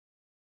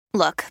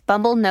Look,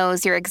 Bumble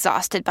knows you're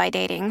exhausted by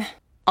dating.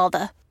 All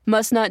the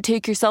must not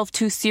take yourself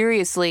too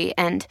seriously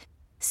and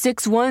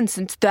 6'1"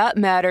 since that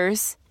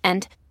matters.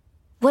 And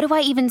what do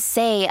I even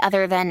say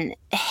other than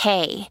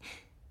hey?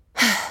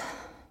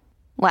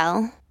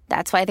 Well,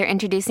 that's why they're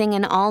introducing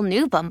an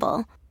all-new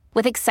Bumble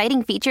with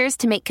exciting features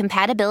to make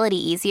compatibility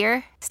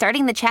easier,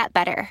 starting the chat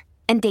better,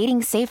 and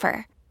dating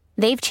safer.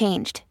 They've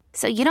changed,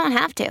 so you don't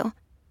have to.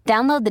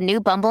 Download the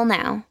new Bumble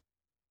now.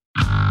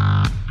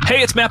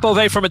 Hey, it's Matt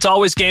Bove from It's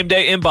Always Game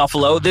Day in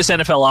Buffalo. This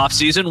NFL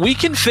offseason, we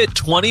can fit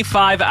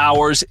 25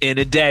 hours in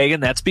a day,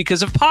 and that's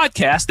because of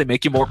podcasts that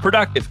make you more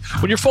productive.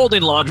 When you're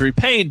folding laundry,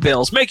 paying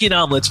bills, making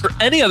omelets, or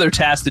any other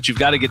task that you've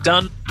got to get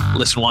done,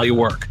 listen while you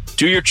work.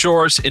 Do your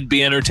chores and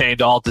be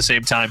entertained all at the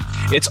same time.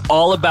 It's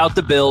all about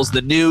the Bills,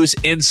 the news,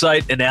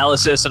 insight,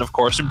 analysis, and of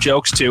course some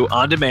jokes too,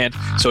 on demand,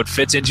 so it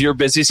fits into your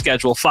busy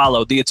schedule.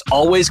 Follow the It's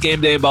Always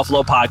Game Day in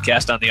Buffalo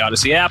podcast on the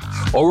Odyssey app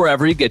or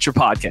wherever you get your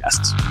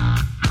podcasts.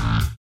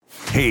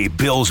 Hey,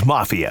 Bills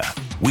Mafia.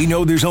 We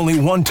know there's only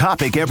one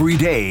topic every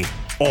day,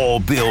 all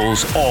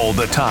Bills all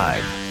the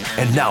time.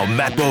 And now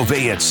Matt Bove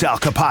and Sal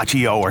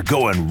Capaccio are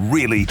going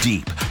really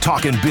deep,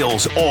 talking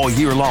Bills all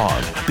year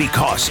long,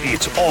 because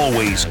it's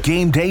always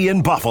game day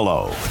in Buffalo.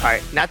 All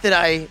right, not that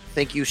I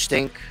think you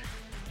stink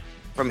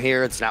from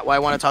here. It's not why I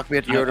want to talk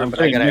about deodorant. I'm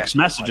getting mixed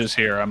messages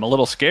here. I'm a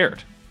little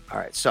scared. All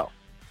right, so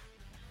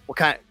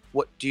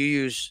what do you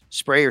use,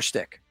 spray or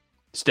stick?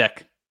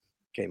 Stick.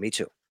 Okay, me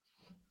too.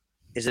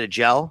 Is it a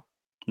gel?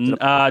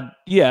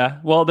 Yeah.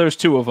 Well, there's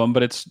two of them,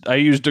 but I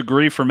use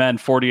Degree for Men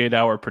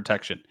 48-hour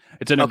protection.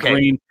 It's in a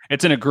green.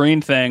 It's in a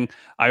green thing.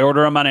 I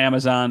order them on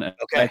Amazon.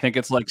 Okay. I think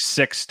it's like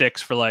 6 sticks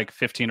for like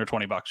 $15 or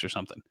 $20 or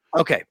something.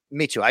 Okay,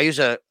 me too. I use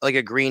a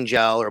green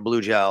gel or a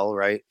blue gel,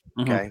 right?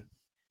 Mm-hmm. Okay.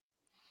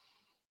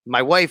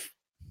 My wife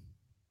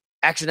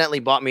accidentally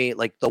bought me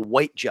like the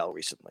white gel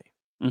recently.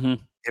 Mm-hmm. Have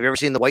you ever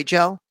seen the white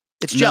gel?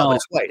 It's gel, but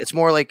it's white. It's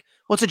more like,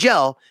 well, it's a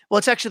gel. Well,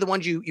 it's actually the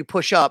ones you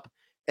push up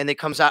and it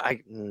comes out.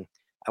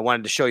 I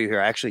wanted to show you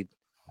here. I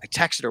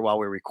texted her while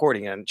we were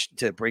recording and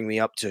to bring me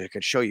up to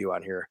could show you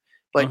on here.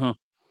 But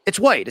it's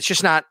white. It's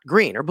just not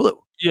green or blue.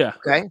 Yeah.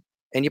 Okay.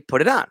 And you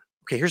put it on.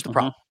 Okay. Here's the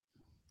problem.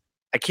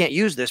 I can't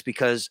use this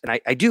because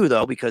I do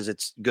though, because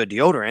it's good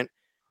deodorant,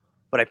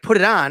 but I put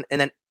it on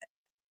and then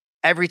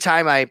every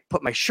time I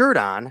put my shirt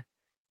on,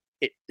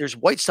 there's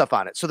white stuff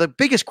on it. So the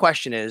biggest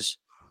question is,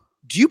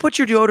 do you put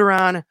your deodorant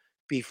on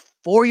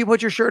before you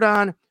put your shirt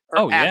on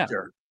or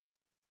after?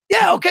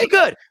 Yeah, okay,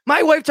 good.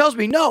 My wife tells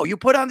me, no, you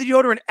put on the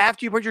deodorant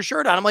after you put your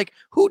shirt on. I'm like,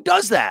 who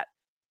does that?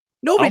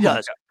 Nobody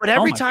does. God. But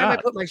every time I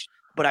put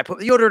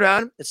the deodorant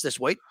on, it's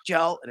this white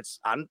gel and it's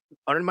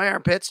under my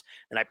armpits,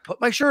 and I put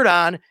my shirt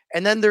on,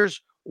 and then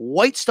there's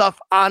white stuff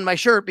on my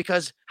shirt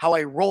because how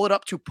I roll it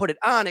up to put it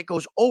on, it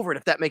goes over it.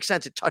 If that makes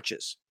sense, it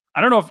touches.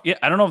 I don't know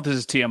if this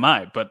is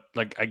TMI, but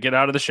like I get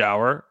out of the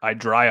shower, I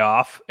dry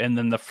off, and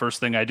then the first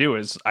thing I do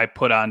is I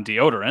put on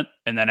deodorant,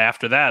 and then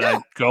after that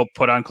I go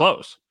put on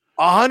clothes.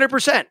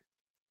 100%.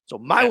 So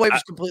my wife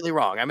is completely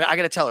wrong. I mean, I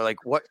got to tell her,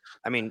 like, what?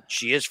 I mean,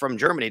 she is from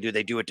Germany. Do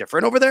they do it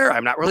different over there?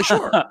 I'm not really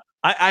sure.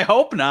 I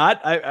hope not.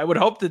 I would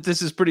hope that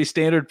this is pretty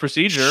standard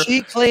procedure.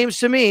 She claims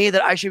to me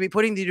that I should be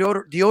putting the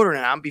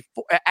deodorant on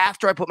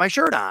after I put my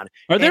shirt on.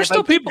 Are there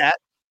still people?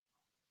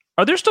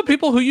 Are there still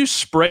people who use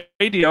spray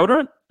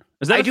deodorant?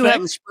 Is that I do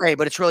have a spray,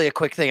 but it's really a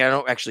quick thing. I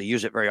don't actually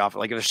use it very often.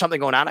 Like if there's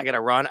something going on, I got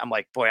to run. I'm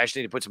like, boy, I just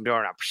need to put some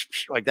deodorant on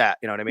like that.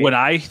 You know what I mean? When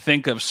I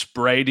think of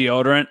spray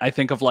deodorant, I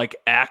think of like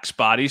Axe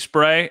body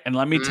spray. And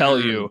let me tell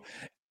you,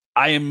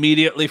 I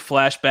immediately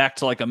flash back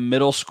to like a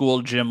middle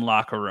school gym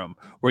locker room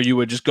where you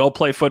would just go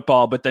play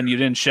football, but then you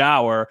didn't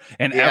shower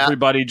and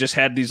everybody just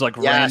had these like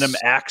random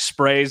Axe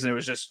sprays and it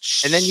was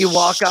just. And then you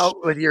walk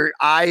out with your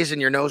eyes and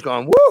your nose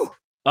going, woo.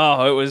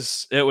 Oh,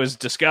 it was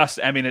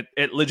disgusting. I mean,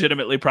 it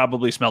legitimately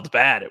probably smelled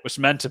bad. It was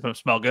meant to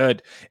smell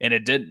good, and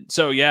it didn't.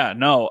 So yeah,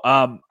 no.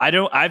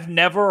 I've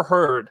never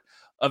heard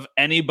of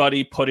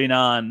anybody putting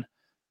on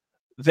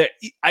that.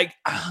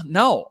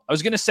 No. I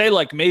was gonna say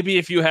like maybe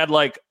if you had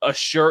like a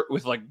shirt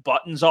with like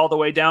buttons all the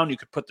way down, you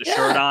could put the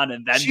shirt on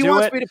and then she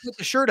wants me to put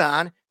the shirt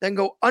on, then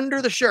go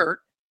under the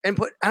shirt and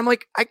put. I'm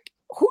like,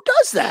 who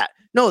does that?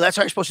 No, that's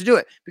how you're supposed to do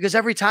it. Because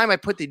every time I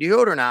put the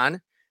deodorant on,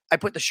 I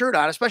put the shirt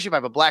on, especially if I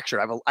have a black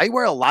shirt. I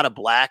wear a lot of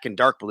black and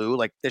dark blue.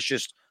 Like that's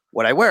just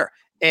what I wear.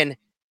 And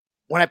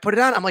when I put it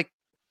on, I'm like,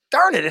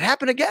 darn it, it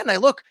happened again. I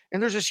look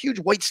and there's this huge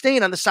white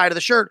stain on the side of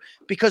the shirt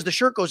because the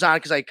shirt goes on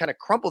because I kind of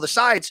crumple the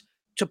sides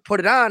to put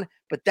it on,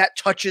 but that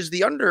touches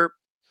the under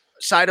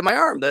side of my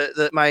arm,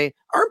 my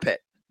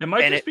armpit. It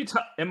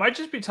might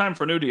just be time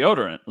for new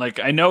deodorant. Like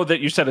I know that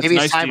you said it's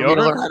nice time deodorant. For me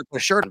to learn how to put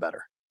a shirt on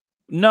better.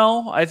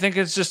 No, I think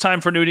it's just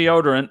time for new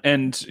deodorant.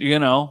 And,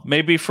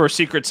 maybe for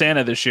Secret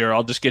Santa this year,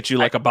 I'll just get you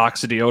like a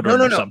box of deodorant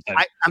or something.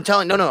 I'm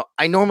telling no.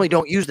 I normally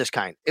don't use this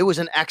kind. It was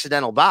an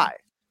accidental buy,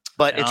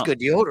 but it's good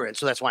deodorant.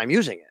 So that's why I'm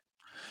using it.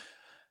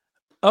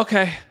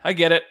 Okay. I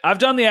get it. I've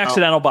done the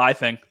accidental buy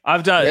thing.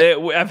 I've done it.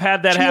 I've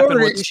had that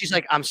happen. And she's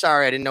like, I'm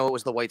sorry. I didn't know it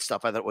was the white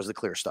stuff. I thought it was the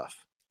clear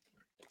stuff.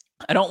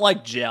 I don't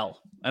like gel.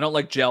 I don't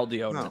like gel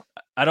deodorant. No.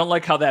 I don't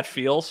like how that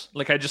feels.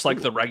 Like I just like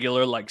the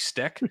regular like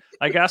stick,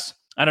 I guess.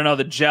 I don't know,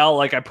 the gel,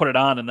 like I put it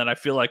on and then I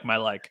feel like my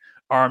like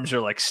arms are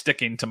like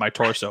sticking to my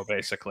torso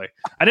basically.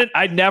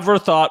 I never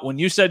thought when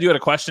you said you had a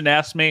question to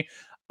ask me,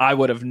 I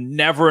would have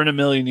never in a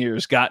million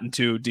years gotten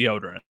to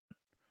deodorant.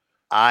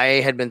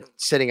 I had been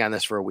sitting on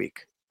this for a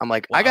week. I'm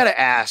like, wow. I got to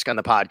ask on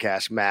the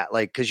podcast, Matt,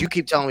 like, because you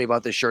keep telling me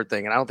about this shirt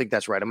thing, and I don't think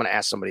that's right. I'm going to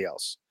ask somebody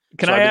else.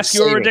 Can I ask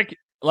you a ridiculous?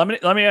 Let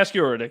me ask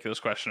you a ridiculous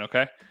question,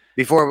 okay?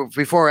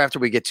 Before after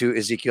we get to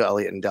Ezekiel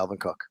Elliott and Dalvin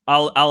Cook,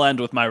 I'll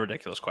end with my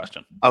ridiculous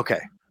question.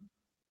 Okay,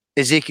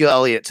 Ezekiel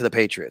Elliott to the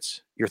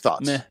Patriots. Your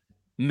thoughts?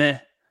 Meh.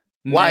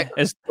 Why?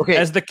 As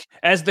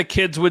the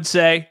kids would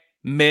say,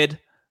 mid.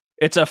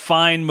 It's a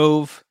fine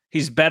move.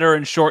 He's better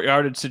in short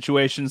yardage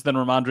situations than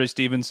Ramondre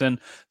Stevenson.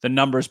 The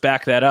numbers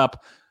back that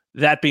up.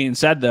 That being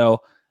said,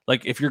 though,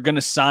 like if you're going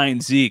to sign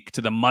Zeke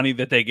to the money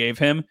that they gave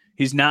him,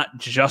 he's not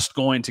just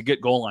going to get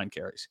goal line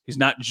carries. He's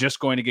not just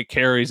going to get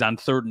carries on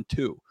 3rd and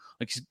 2.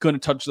 Like he's going to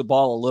touch the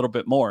ball a little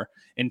bit more.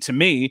 And to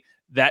me,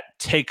 that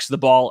takes the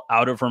ball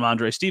out of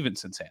Ramondre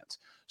Stevenson's hands.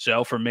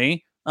 So for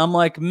me, I'm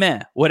like,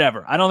 meh,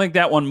 whatever. I don't think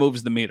that one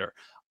moves the meter.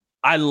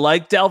 I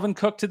like Dalvin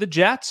Cook to the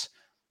Jets.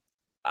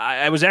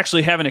 I was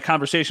actually having a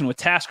conversation with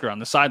Tasker on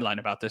the sideline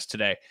about this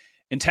today.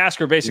 And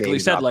Tasker basically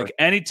said, like,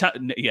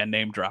 anytime,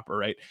 name dropper,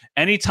 right?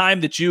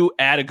 Anytime that you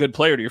add a good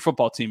player to your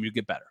football team, you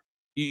get better.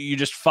 You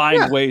just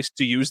find ways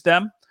to use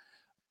them.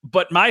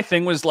 But my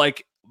thing was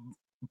like,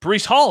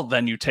 Breece Hall,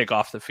 then you take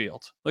off the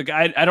field. Like,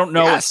 I don't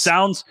know. Yes.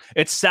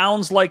 It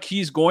sounds like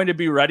he's going to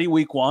be ready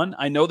week 1.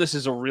 I know this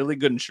is a really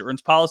good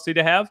insurance policy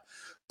to have,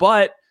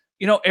 but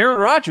you know, Aaron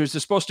Rodgers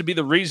is supposed to be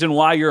the reason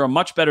why you're a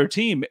much better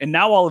team. And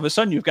now all of a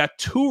sudden you've got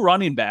 2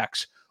 running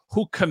backs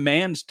who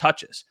command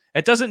touches.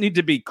 It doesn't need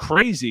to be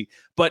crazy,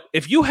 but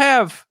if you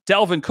have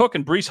Dalvin Cook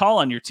and Breece Hall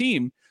on your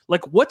team,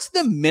 like what's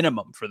the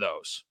minimum for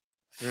those?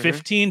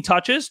 15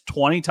 touches,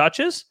 20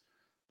 touches?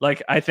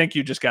 Like, I think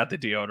you just got the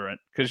deodorant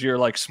because you're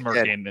like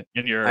smirking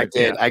in your. I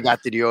did. I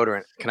got the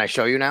deodorant. Can I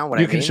show you now?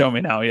 You can show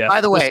me now. Yeah.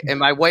 By the way, and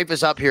my wife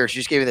is up here. She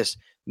just gave me this.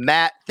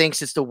 Matt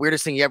thinks it's the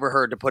weirdest thing you ever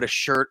heard to put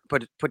your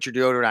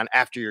deodorant on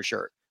after your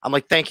shirt. I'm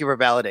like, thank you for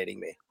validating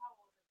me.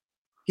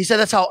 She said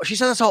that's how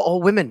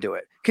all women do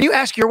it. Can you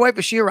ask your wife?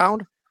 Is she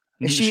around?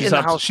 Is she in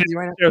the house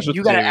right now?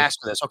 You got to ask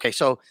for this. Okay,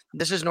 so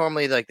this is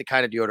normally like the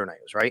kind of deodorant I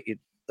use, right? You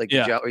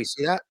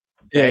see that?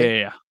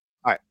 Okay. Yeah.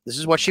 All right, this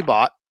is what she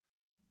bought.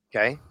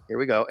 Okay, here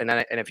we go. And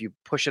then if you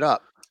push it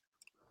up,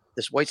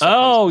 this white stuff.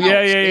 Oh,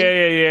 yeah.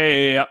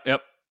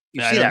 Yep.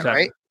 You see that,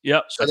 right?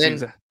 Yep. So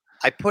then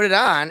I put it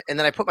on, and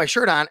then I put my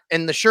shirt on,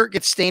 and the shirt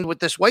gets stained with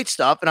this white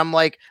stuff, and I'm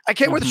like, I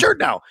can't wear the shirt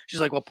now.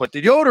 She's like, well, put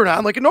the deodorant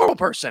on like a normal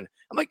person.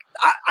 I'm like,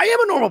 I am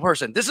a normal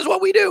person. This is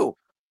what we do.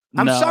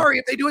 I'm sorry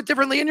if they do it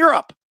differently in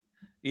Europe.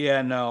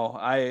 Yeah, no,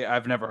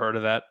 I've never heard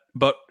of that.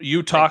 But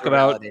you talk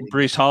about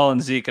Breece Hall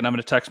and Zeke, and I'm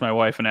going to text my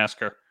wife and ask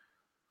her.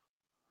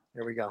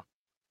 Here we go.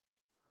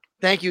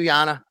 Thank you,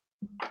 Yana.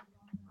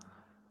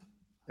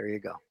 There you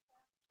go.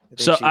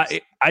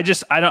 I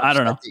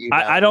don't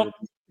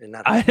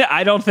know.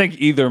 I don't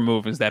think either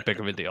move is that big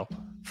of a deal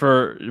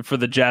for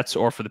the Jets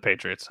or for the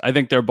Patriots. I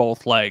think they're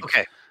both like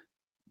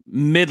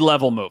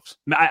mid-level moves.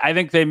 I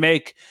think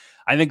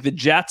the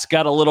Jets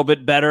got a little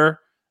bit better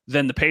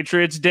than the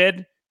Patriots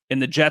did,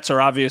 and the Jets are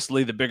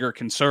obviously the bigger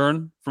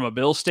concern from a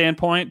Bills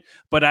standpoint.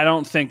 But I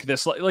don't think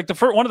this one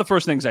of the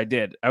first things I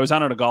did. I was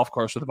out on a golf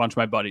course with a bunch of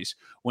my buddies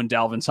when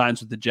Dalvin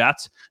signs with the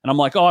Jets, and I'm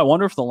like, oh, I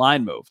wonder if the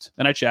line moved.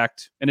 And I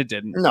checked, and it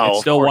didn't. No,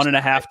 it's still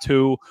 1.5,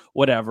 2,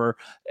 whatever.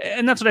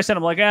 And that's what I said.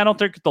 I'm like, I don't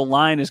think the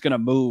line is going to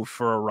move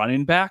for a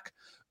running back.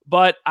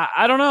 But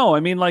I don't know.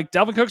 I mean, like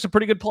Dalvin Cook's a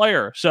pretty good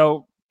player,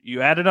 so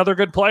you add another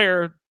good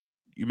player,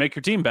 you make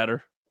your team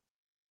better.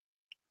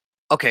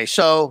 Okay,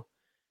 so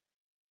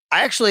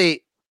I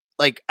actually.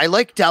 I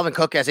like Dalvin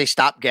Cook as a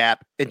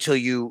stopgap until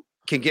you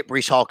can get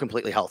Breece Hall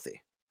completely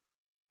healthy.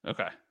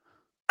 Okay.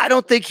 I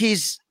don't think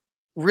he's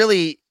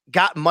really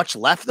got much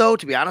left, though,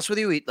 to be honest with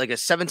you. Like a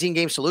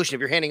 17-game solution.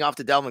 If you're handing off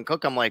to Dalvin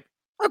Cook, I'm like,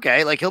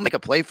 okay, like he'll make a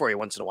play for you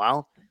once in a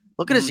while.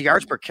 Look at his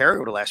yards per carry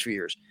over the last few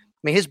years. I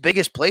mean, his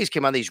biggest plays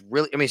came on these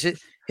really,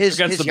 his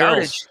yardage.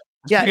 Bills.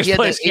 Yeah, he had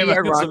the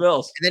 80-yard run, the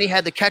Bills. And then he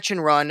had the catch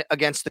and run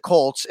against the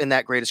Colts in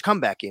that greatest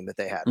comeback game that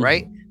they had,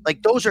 right?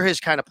 Like those are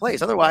his kind of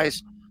plays.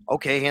 Otherwise,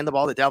 okay, hand the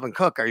ball to Dalvin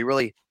Cook. Are you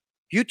really?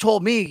 You tell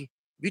me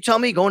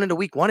going into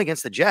week 1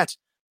 against the Jets.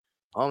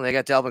 Oh, they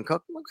got Dalvin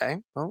Cook.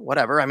 Okay, well,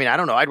 whatever. I mean, I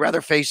don't know. I'd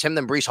rather face him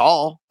than Breece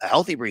Hall, a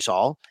healthy Breece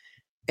Hall.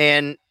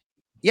 And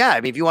yeah,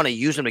 I mean, if you want to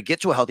use him to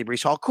get to a healthy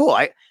Breece Hall, cool.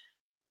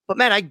 But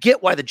man, I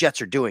get why the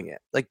Jets are doing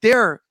it. Like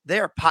they're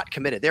pot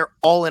committed. They're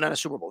all in on a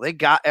Super Bowl. They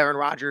got Aaron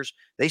Rodgers.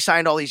 They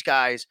signed all these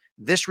guys.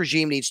 This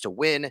regime needs to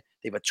win. They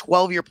have a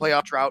 12-year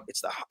playoff drought.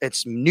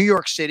 It's New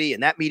York City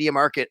and that media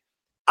market.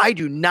 I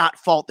do not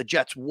fault the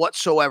Jets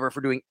whatsoever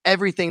for doing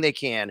everything they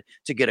can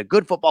to get a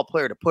good football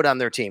player to put on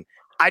their team.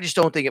 I just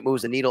don't think it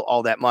moves the needle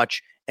all that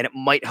much, and it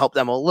might help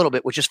them a little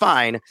bit, which is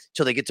fine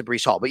until they get to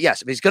Breece Hall. But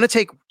yes, if he's going to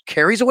take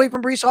carries away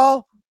from Breece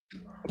Hall,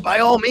 by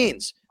all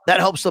means, that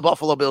helps the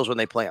Buffalo Bills when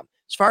they play him.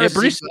 As far as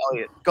Breece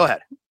Elliott, go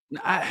ahead.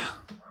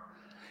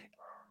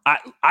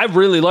 I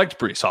really liked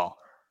Breece Hall.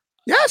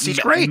 Yes, he's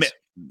great.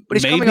 But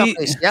he's coming off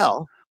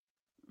ACL.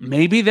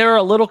 Maybe they're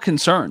a little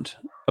concerned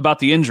about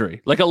the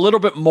injury, like a little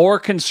bit more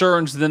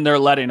concerned than they're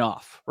letting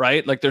off,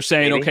 right? Like they're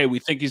saying, okay, we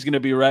think he's going to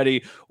be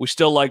ready. We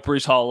still like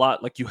Breece Hall a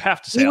lot. Like you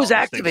have to say he was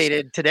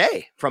activated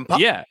today from pup.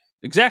 Yeah,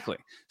 exactly.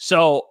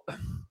 So,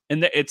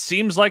 and it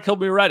seems like he'll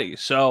be ready.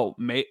 So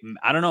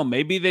I don't know.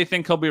 Maybe they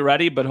think he'll be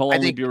ready, but he'll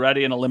only be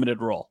ready in a limited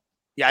role.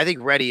 Yeah, I think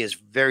ready is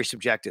very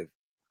subjective.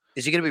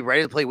 Is he going to be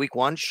ready to play week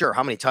 1? Sure.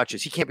 How many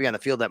touches? He can't be on the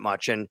field that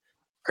much. And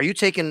are you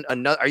taking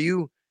another?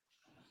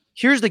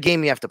 Here's the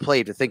game you have to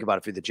play to think about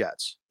it for the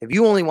Jets. If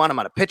you only want him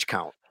on a pitch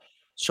count,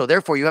 so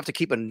therefore you have to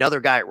keep another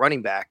guy at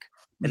running back.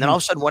 And then all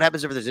of a sudden, what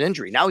happens if there's an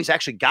injury? Now he's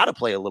actually got to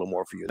play a little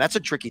more for you. That's a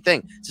tricky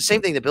thing. It's the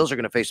same thing the Bills are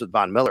going to face with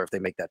Von Miller if they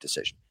make that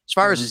decision. As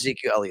far as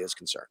Ezekiel Elliott is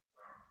concerned,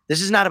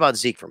 this is not about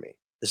Zeke for me.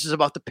 This is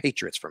about the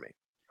Patriots for me.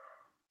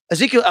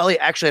 Ezekiel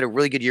Elliott actually had a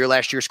really good year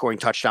last year, scoring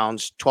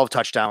touchdowns, 12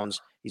 touchdowns.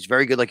 He's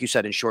very good, like you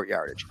said, in short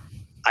yardage.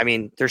 I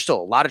mean, there's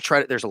still a lot of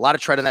tread. There's a lot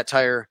of tread in that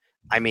tire.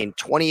 I mean,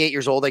 28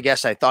 years old, I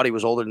guess. I thought he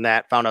was older than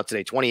that. Found out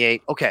today,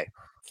 28. Okay,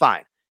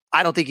 fine.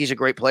 I don't think he's a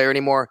great player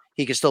anymore.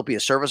 He can still be a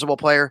serviceable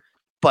player.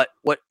 But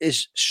what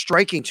is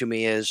striking to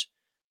me is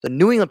the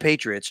New England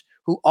Patriots,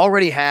 who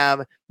already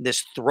have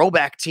this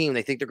throwback team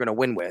they think they're going to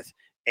win with,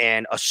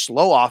 and a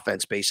slow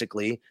offense,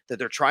 basically, that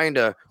they're trying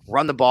to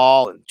run the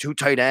ball and 2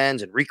 tight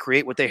ends and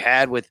recreate what they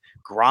had with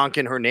Gronk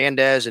and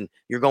Hernandez, and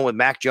you're going with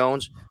Mac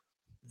Jones.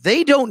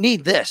 They don't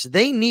need this.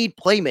 They need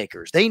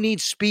playmakers. They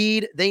need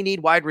speed. They need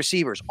wide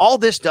receivers. All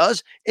this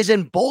does is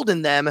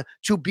embolden them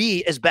to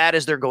be as bad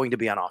as they're going to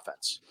be on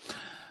offense.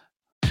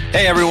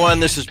 Hey everyone,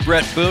 this is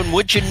Brett Boone.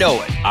 Would you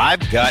know it?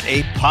 I've got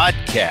a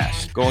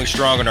podcast going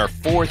strong in our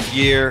 4th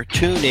year.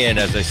 Tune in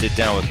as I sit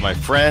down with my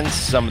friends,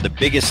 some of the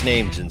biggest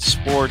names in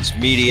sports,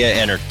 media,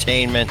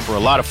 entertainment, for a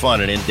lot of fun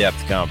and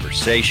in-depth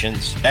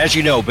conversations. As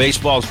you know,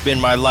 baseball's been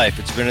my life.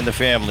 It's been in the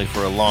family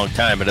for a long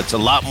time, but it's a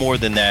lot more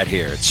than that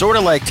here. It's sort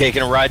of like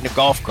taking a ride in a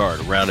golf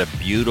cart around a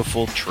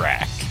beautiful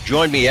track.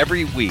 Join me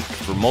every week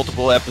for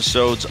multiple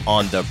episodes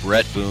on the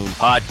Brett Boone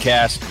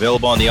Podcast,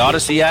 available on the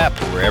Odyssey app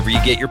or wherever you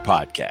get your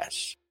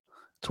podcasts.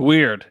 It's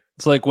weird.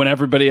 It's like when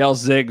everybody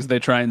else zigs, they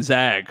try and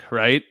zag,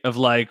 right? Of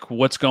like,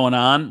 what's going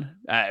on?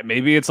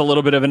 Maybe it's a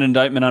little bit of an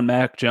indictment on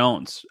Mac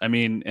Jones. I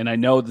mean, and I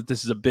know that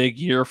this is a big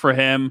year for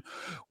him.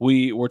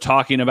 We were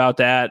talking about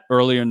that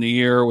earlier in the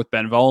year with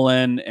Ben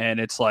Volin, and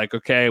it's like,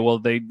 okay, well,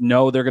 they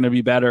know they're going to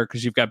be better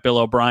because you've got Bill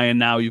O'Brien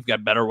now. You've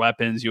got better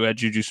weapons. You had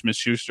Juju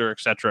Smith-Schuster, et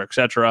cetera, et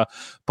cetera.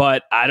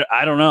 But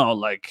I don't know.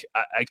 Like,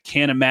 I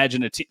can't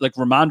imagine a team like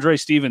Ramondre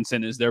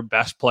Stevenson is their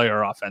best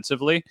player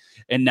offensively,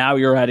 and now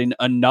you're adding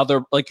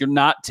another. Like, you're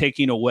not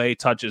taking away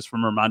touches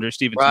from Ramondre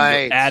Stevenson.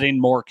 Right. You're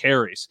adding more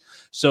carries.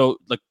 So,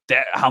 like,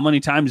 that, how many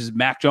times is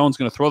Mac Jones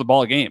going to throw the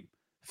ball a game?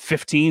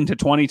 15 to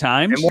 20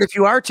 times? And what if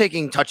you are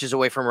taking touches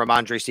away from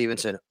Ramondre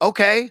Stevenson?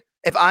 Okay,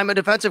 if I'm a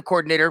defensive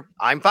coordinator,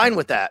 I'm fine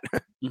with that.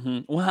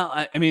 Well,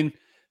 I mean,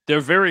 they're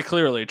very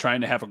clearly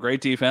trying to have a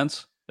great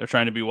defense. They're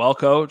trying to be well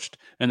coached,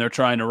 and they're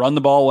trying to run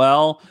the ball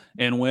well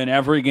and win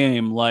every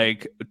game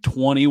like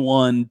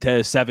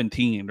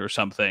 21-17 or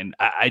something.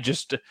 I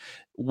just,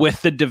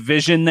 with the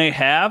division they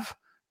have,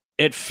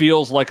 it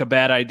feels like a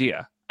bad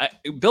idea.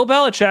 Bill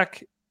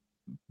Belichick,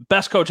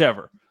 best coach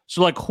ever.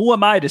 So, like, who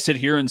am I to sit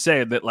here and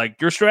say that, like,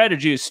 your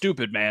strategy is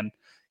stupid, man?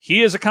 He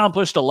has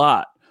accomplished a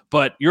lot,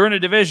 but you're in a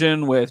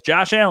division with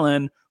Josh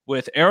Allen,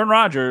 with Aaron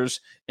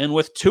Rodgers, and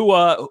with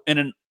Tua in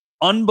an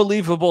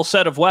unbelievable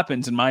set of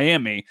weapons in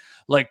Miami.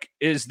 Like,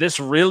 is this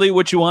really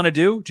what you want to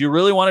do? Do you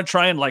really want to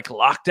try and, like,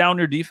 lock down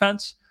your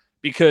defense?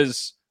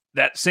 Because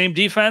that same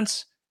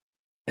defense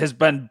has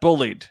been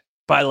bullied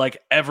by, like,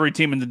 every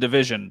team in the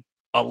division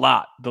a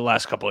lot the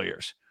last couple of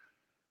years.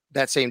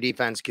 That same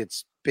defense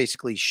gets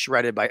basically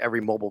shredded by every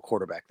mobile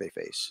quarterback they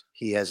face.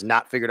 He has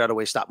not figured out a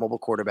way to stop mobile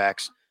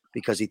quarterbacks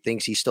because he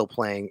thinks he's still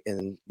playing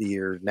in the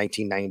year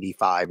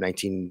 1995,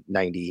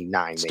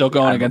 1999. Still maybe.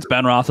 going against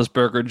Ben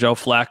Roethlisberger, Joe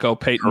Flacco,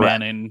 Peyton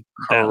Manning,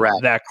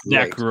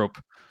 that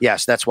group.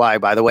 Yes, that's why,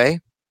 by the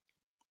way,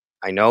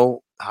 I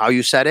know how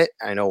you said it.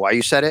 I know why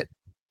you said it.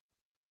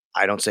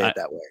 I don't say it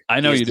that way. I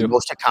know you do. The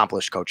most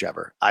accomplished coach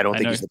ever. I don't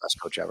think he's the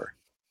best coach ever.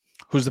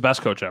 Who's the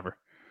best coach ever?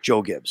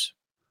 Joe Gibbs.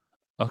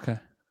 Okay.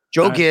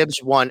 Joe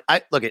Gibbs won.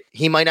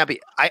 He might not be.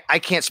 I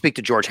can't speak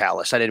to George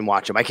Halas. I didn't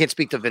watch him. I can't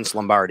speak to Vince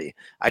Lombardi.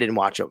 I didn't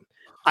watch him.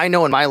 I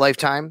know in my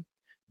lifetime,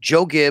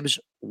 Joe Gibbs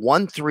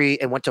won 3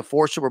 and went to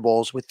 4 Super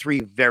Bowls with 3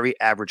 very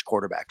average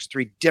quarterbacks,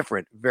 3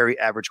 different very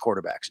average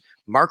quarterbacks.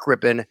 Mark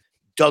Rippon,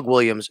 Doug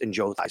Williams, and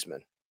Joe Theismann.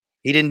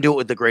 He didn't do it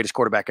with the greatest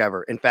quarterback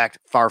ever. In fact,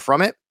 far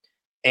from it.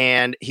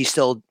 And he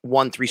still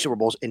won 3 Super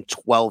Bowls in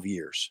 12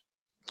 years.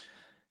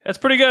 That's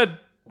pretty good.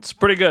 It's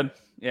pretty good.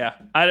 Yeah.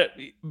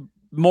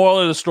 Moral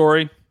of the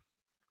story,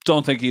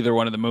 don't think either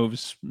one of the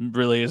moves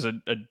really is a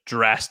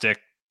drastic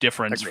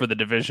difference for the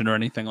division or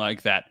anything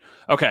like that.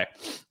 Okay.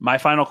 My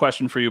final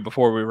question for you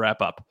before we wrap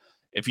up.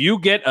 If you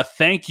get a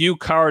thank you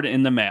card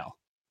in the mail,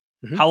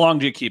 how long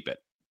do you keep it?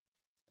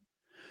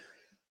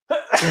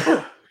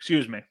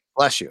 Excuse me.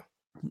 Bless you.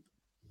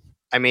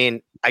 I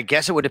mean, I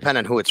guess it would depend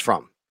on who it's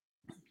from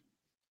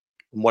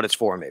and what it's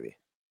for, maybe.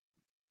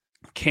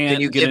 Can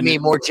you give me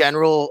more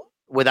general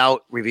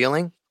without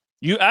revealing?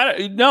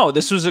 No,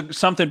 this was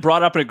something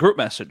brought up in a group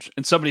message,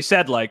 and somebody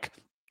said, like,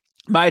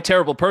 am I a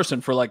terrible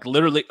person for, like,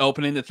 literally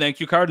opening the thank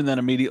you card and then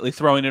immediately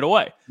throwing it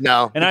away?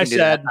 No. And I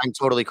said, I'm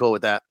totally cool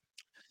with that.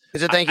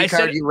 It's a thank you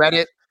card. You read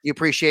it, you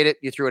appreciate it,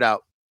 you threw it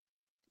out.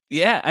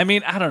 Yeah, I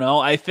mean, I don't know.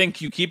 I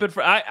think you keep it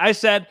for. I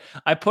said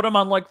I put them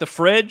on like the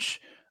fridge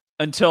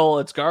until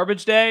it's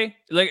garbage day.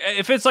 Like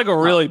if it's like a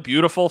really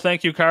beautiful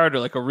thank you card or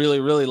like a really,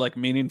 really like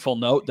meaningful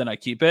note, then I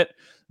keep it.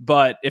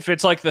 But if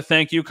it's like the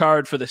thank you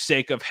card for the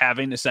sake of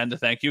having to send a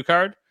thank you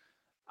card,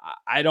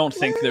 I don't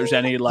think there's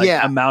any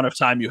amount of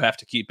time you have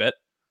to keep it.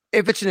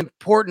 If it's an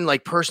important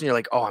like person, you're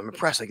like, oh, I'm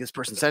impressed. Like this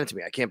person sent it to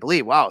me. I can't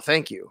believe. Wow,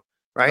 thank you.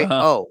 Right?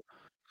 Oh,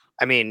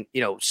 I mean,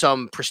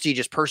 some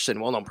prestigious person,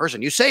 well-known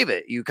person, you save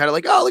it. You kind of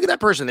like, oh, look at that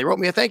person. They wrote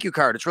me a thank you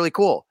card. It's really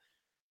cool.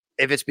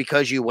 If it's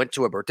because you went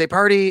to a birthday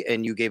party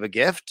and you gave a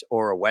gift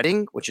or a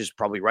wedding, which is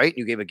probably right,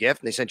 you gave a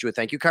gift and they sent you a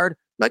thank you card,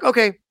 like,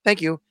 okay,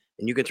 thank you.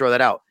 And you can throw that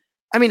out.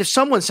 I mean, if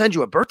someone sends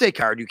you a birthday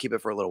card, you keep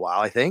it for a little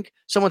while, I think.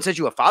 Someone sends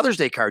you a Father's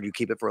Day card, you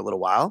keep it for a little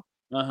while.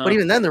 But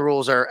even then, the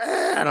rules are,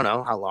 I don't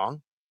know how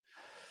long.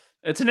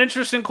 It's an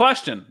interesting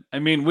question. I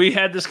mean, we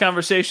had this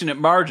conversation at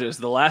Marge's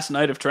the last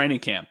night of training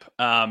camp.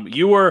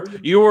 You were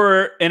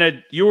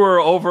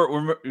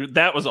over.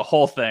 That was a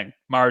whole thing.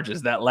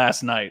 Marge's that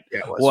last night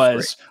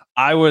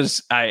I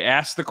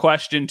asked the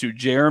question to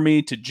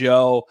Jeremy, to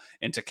Joe,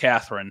 and to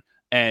Catherine,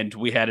 and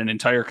we had an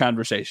entire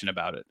conversation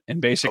about it.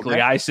 And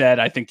basically, I said,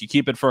 I think you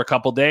keep it for a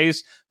couple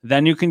days,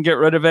 then you can get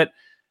rid of it.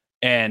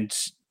 And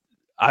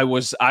I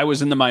was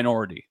in the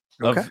minority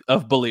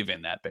of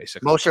believing that,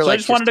 basically. I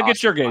just wanted to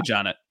get your gauge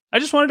on it. I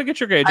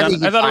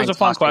thought it was a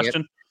fun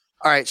question.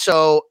 All right.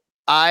 So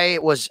I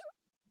was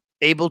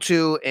able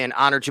to and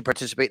honored to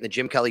participate in the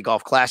Jim Kelly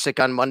Golf Classic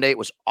on Monday. It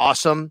was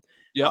awesome.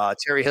 Yep.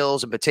 Terry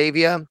Hills and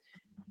Batavia.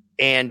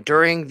 And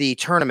during the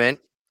tournament,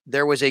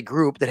 there was a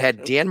group that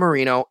had Dan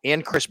Marino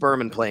and Chris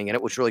Berman playing in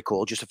it, which was really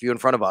cool. Just a few in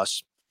front of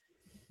us.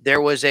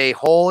 There was a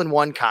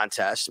hole-in-one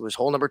contest. It was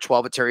hole number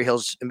 12 at Terry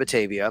Hills in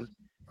Batavia.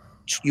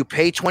 You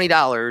pay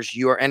 $20.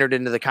 You are entered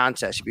into the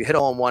contest. If you hit a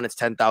hole-in-one, it's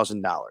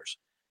 $10,000.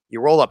 You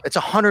roll up. It's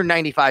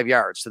 195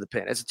 yards to the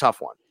pin. It's a tough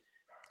one.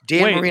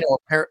 Marino.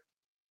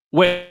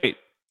 Wait,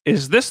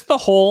 is this the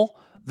hole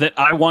that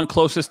I won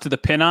closest to the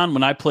pin on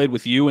when I played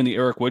with you in the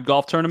Eric Wood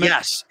golf tournament?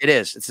 Yes, it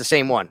is. It's the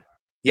same one.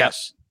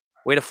 Yes.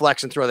 Way to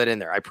flex and throw that in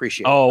there. I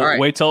appreciate it. Oh, right.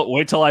 wait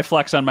till I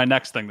flex on my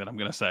next thing that I'm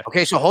going to say.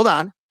 Okay, so hold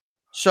on.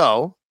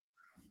 So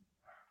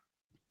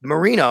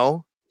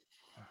Marino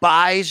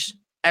buys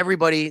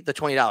everybody the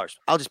 $20.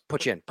 I'll just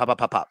put you in.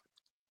 Pop.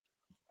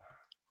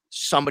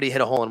 Somebody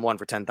hit a hole-in-one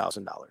for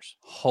 $10,000.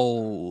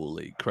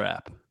 Holy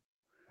crap.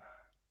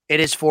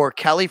 It is for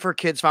Kelly for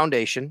Kids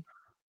Foundation.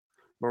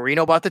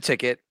 Marino bought the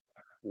ticket.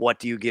 What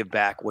do you give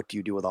back? What do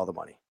you do with all the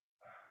money?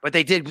 But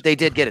they did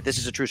get it. This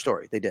is a true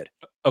story. They did.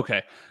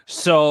 Okay.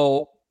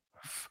 So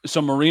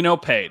Marino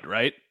paid,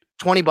 right?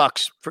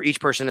 $20 for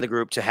each person in the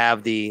group to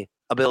have the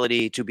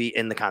ability to be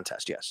in the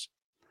contest. Yes.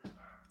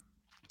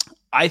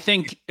 I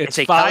think it's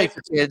a Kelly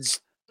for Kids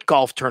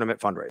golf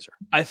tournament fundraiser.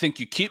 I think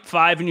you keep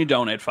 5 and you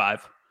donate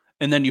 5.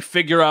 And then you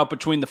figure out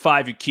between the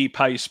 5 you keep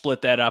how you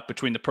split that up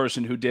between the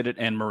person who did it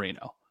and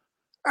Marino.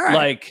 All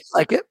right.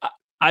 Like it.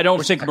 I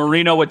don't think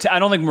Marino would. I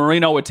don't think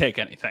Marino would take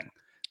anything.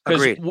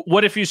 Because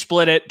what if you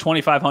split it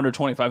 $2,500,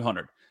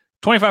 $2,500?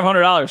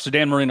 $2,500 to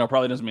Dan Marino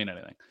probably doesn't mean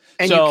anything.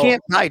 And you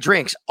can't buy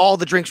drinks. All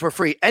the drinks were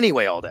free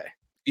anyway all day.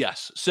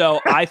 Yes. So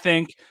I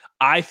think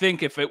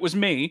if it was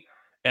me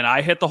and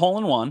I hit the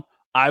hole-in-one,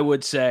 I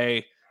would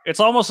say it's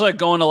almost like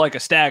going to like a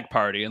stag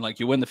party and like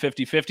you win the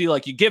 50-50,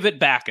 like you give it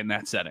back in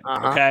that setting.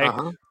 Okay.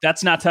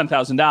 That's not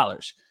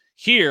 $10,000.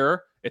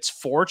 Here it's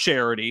for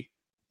charity.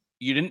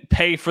 You didn't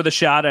pay for the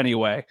shot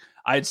anyway.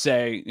 I'd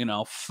say,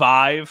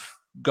 5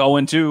 go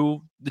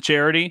into the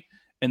charity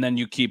and then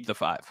you keep the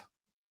 5.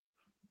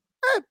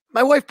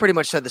 My wife pretty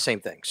much said the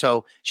same thing.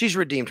 So she's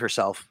redeemed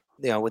herself,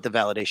 with the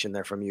validation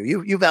there from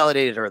you. You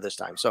validated her this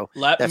time. So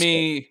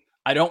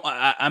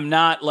I'm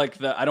not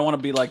like I don't want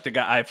to be like the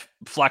guy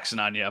flexing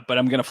on you, but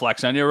I'm going to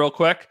flex on you real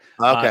quick.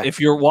 Okay.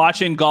 If you're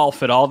watching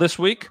golf at all this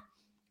week,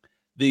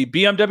 the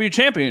BMW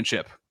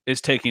Championship is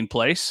taking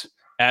place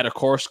at a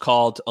course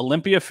called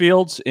Olympia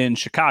Fields in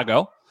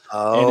Chicago.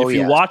 Oh, and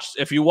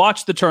if you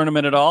watch the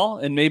tournament at all,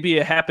 and maybe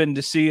you happen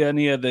to see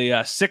any of the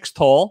 6th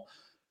hole,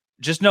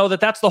 just know that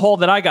that's the hole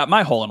that I got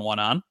my hole-in-one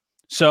on.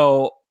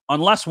 So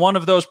unless one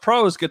of those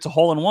pros gets a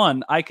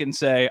hole-in-one, I can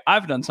say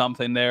I've done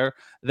something there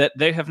that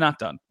they have not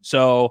done.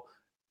 So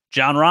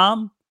John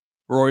Rahm,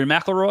 Rory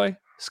McIlroy,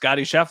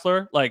 Scotty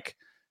Scheffler, like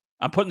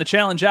I'm putting the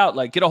challenge out,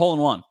 like get a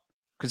hole-in-one.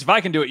 Because if I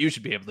can do it, you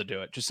should be able to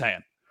do it. Just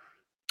saying.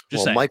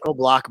 Saying. Michael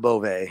Block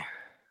Bove.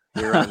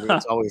 Here on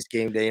It's Always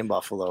Game Day in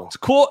Buffalo. It's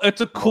cool. It's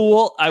a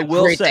cool, I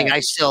will great say.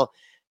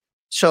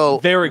 Thing.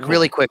 Very cool.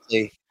 Really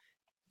quickly,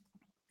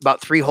 about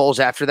 3 holes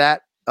after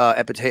that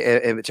at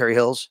Terry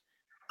Hills,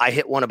 I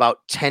hit one about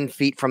 10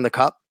 feet from the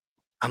cup.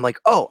 I'm like,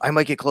 oh, I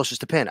might get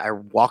closest to pin. I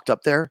walked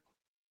up there.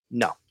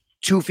 No.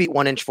 2 feet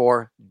 1 inch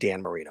 4,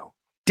 Dan Marino.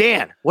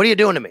 Dan, what are you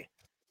doing to me?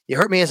 You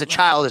hurt me as a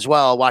child as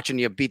well, watching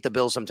you beat the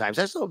Bills sometimes.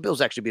 I saw the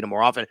Bills actually beat them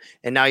more often,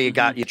 and now you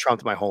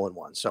trumped my hole in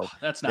one. So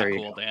that's not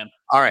cool, Dan.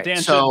 All right,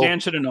 Dan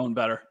should have known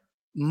better.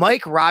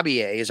 Mike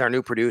Robier is our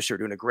new producer,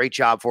 doing a great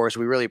job for us.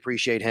 We really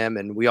appreciate him,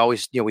 and we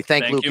always, we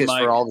thank Lucas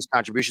for all of his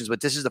contributions.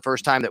 But this is the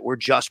first time that we're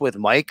just with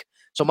Mike.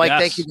 So, Mike,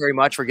 thank you very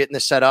much for getting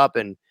this set up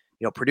and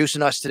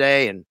producing us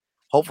today, and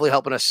hopefully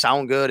helping us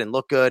sound good and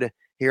look good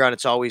here on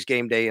It's Always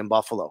Game Day in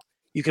Buffalo.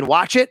 You can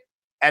watch it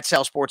at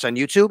Sal Sports on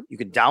YouTube. You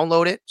can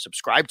download it,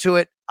 subscribe to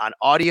it on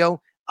audio,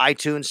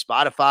 iTunes,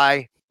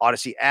 Spotify,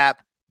 Odyssey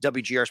app,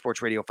 WGR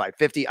Sports Radio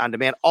 550 on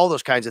demand, all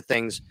those kinds of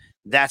things.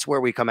 That's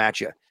where we come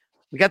at you.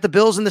 We got the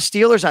Bills and the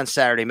Steelers on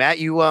Saturday. Matt,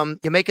 you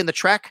making the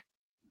trek?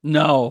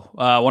 No,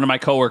 one of my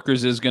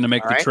coworkers is going to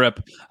make the trip.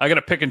 I got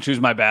to pick and choose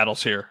my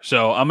battles here.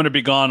 So I'm going to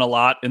be gone a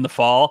lot in the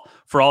fall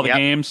for all the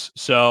games.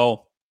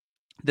 So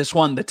this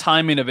one, the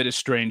timing of it is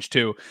strange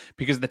too,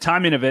 because the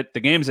timing of it, the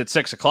game's at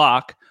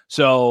 6:00.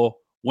 So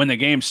when the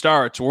game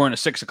starts, we're in a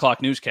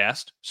 6:00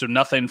 newscast. So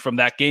nothing from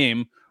that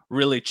game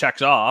really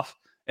checks off.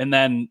 And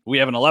then we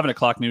have an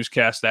 11:00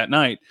 newscast that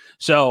night.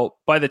 So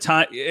by the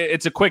time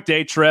it's a quick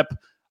day trip,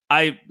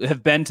 I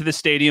have been to the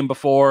stadium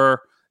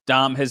before.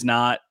 Dom has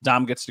not.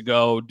 Dom gets to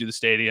go do the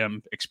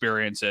stadium,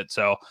 experience it.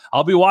 So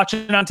I'll be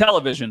watching on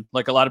television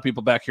like a lot of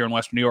people back here in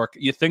Western New York.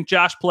 You think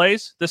Josh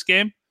plays this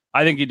game?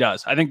 I think he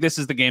does. I think this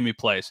is the game he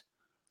plays.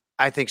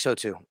 I think so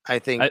too. I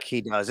think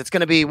he does. It's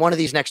going to be one of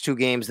these next 2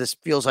 games. This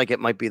feels like it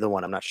might be the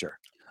one. I'm not sure.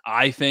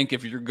 I think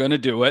if you're going to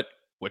do it,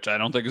 which I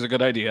don't think is a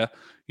good idea,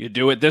 you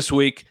do it this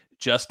week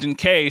just in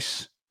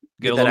case.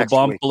 Get a little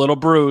bump, a little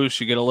bruise.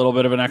 You get a little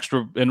bit of an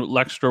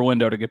extra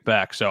window to get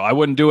back. So I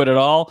wouldn't do it at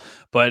all,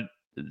 but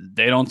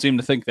they don't seem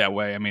to think that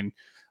way. I mean,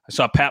 I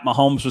saw Pat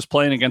Mahomes was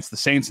playing against the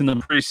Saints in the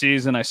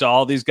preseason. I saw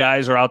all these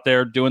guys are out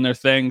there doing their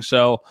thing.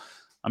 So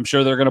I'm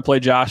sure they're going to play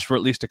Josh for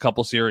at least a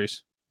couple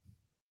series.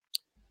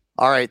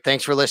 All right.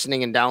 Thanks for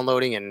listening and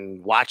downloading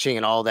and watching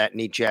and all that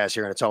neat jazz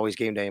here. And It's Always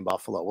Game Day in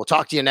Buffalo. We'll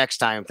talk to you next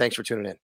time. Thanks for tuning in.